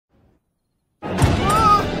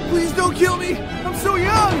Please don't kill me. I'm so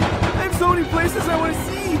young. I have so many places I want to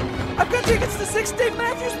see. I've got tickets to 6 Dave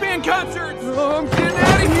Matthews Band concerts. Oh, I'm getting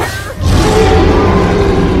out of here.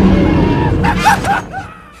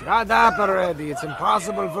 Shut up already. It's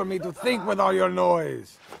impossible for me to think with all your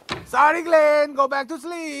noise. Sorry, Glenn. Go back to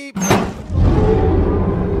sleep.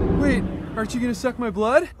 Wait, aren't you gonna suck my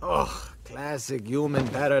blood? Ugh, classic human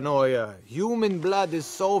paranoia. Human blood is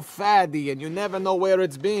so fatty and you never know where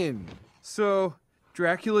it's been. So,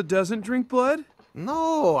 Dracula doesn't drink blood?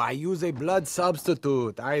 No, I use a blood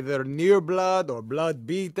substitute, either near blood or blood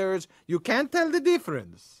beaters. You can't tell the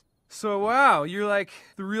difference. So, wow, you're like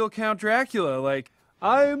the real Count Dracula, like,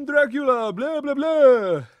 I am Dracula, blah, blah,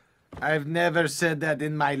 blah. I've never said that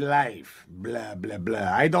in my life. Blah, blah,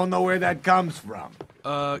 blah. I don't know where that comes from.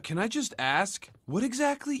 Can I just ask, what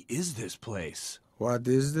exactly is this place? What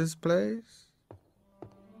is this place?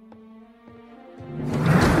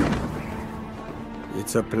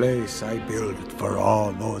 It's a place I built for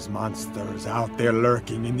all those monsters out there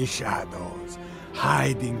lurking in the shadows,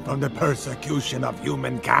 hiding from the persecution of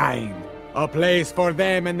humankind. A place for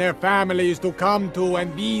them and their families to come to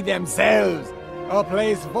and be themselves. A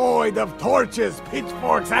place void of torches,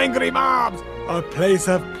 pitchforks, angry mobs. A place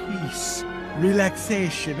of peace,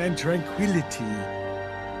 relaxation, and tranquility.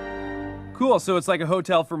 Cool, so it's like a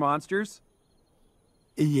hotel for monsters?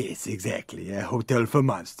 Yes, exactly. A hotel for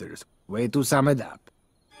monsters. Way to sum it up.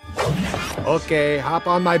 Okay, hop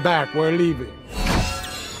on my back. We're leaving.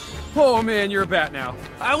 Oh man, you're a bat now.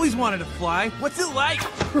 I always wanted to fly. What's it like?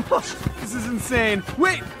 This is insane.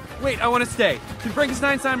 Wait, I want to stay. Can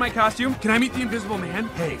Frankenstein sign my costume? Can I meet the Invisible Man?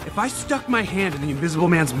 Hey, if I stuck my hand in the Invisible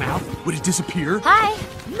Man's mouth, would it disappear? Hi.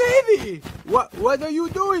 Maybe. What are you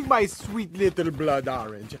doing, my sweet little blood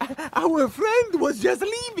orange? Our friend was just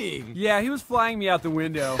leaving. Yeah, he was flying me out the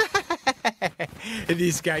window.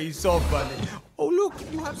 This guy is so funny. Oh, look,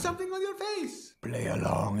 you have something on your face. Play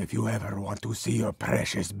along if you ever want to see your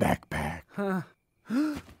precious backpack.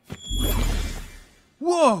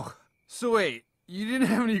 Whoa! So wait, you didn't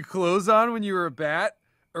have any clothes on when you were a bat?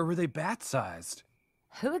 Or were they bat-sized?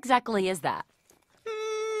 Who exactly is that?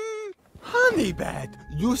 Honey Bat,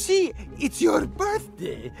 you see, it's your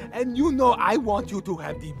birthday, and you know I want you to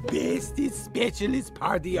have the bestest, specialist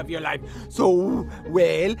party of your life. So,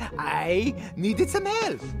 well, I needed some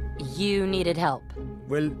help. You needed help.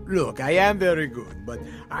 Well, look, I am very good, but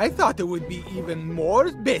I thought it would be even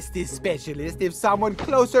more bestest specialist if someone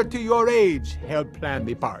closer to your age helped plan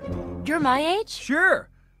the party. You're my age? Sure.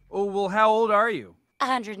 Oh, well, how old are you?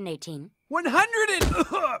 118. 100 and...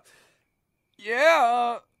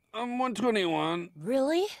 Yeah, I'm 121.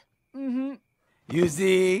 Really? Mm-hmm. You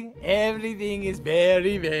see, everything is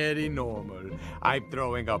very, very normal. I'm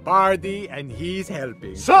throwing a party, and he's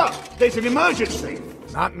helping. Sir, there's an emergency.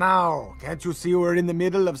 Not now. Can't you see we're in the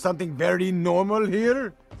middle of something very normal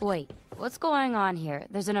here? Wait, what's going on here?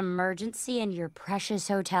 There's an emergency in your precious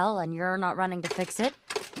hotel and you're not running to fix it?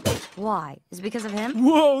 Why? Is it because of him?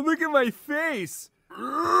 Whoa, look at my face!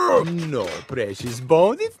 No, precious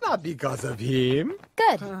bones, it's not because of him.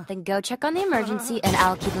 Good. Then go check on the emergency and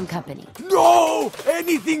I'll keep him company. No!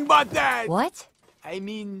 Anything but that! What? I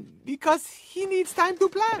mean, because he needs time to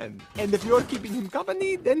plan. And if you're keeping him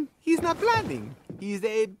company, then he's not planning. He's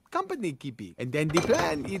a company keeping. And then the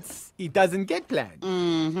plan, he doesn't get planned.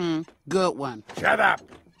 Mm-hmm. Good one. Shut up!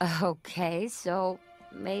 Okay, so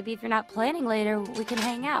maybe if you're not planning later, we can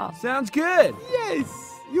hang out. Sounds good.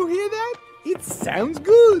 Yes, you hear that? It sounds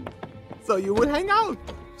good. So you will hang out.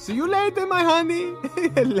 See you later, my honey.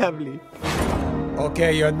 Lovely.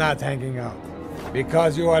 Okay, you're not hanging out.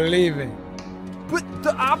 Because you are leaving. But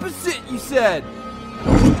the opposite, you said.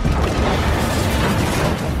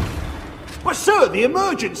 But sir, the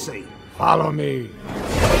emergency. Follow me.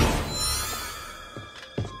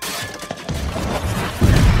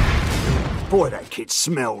 Boy, that kid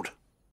smelled.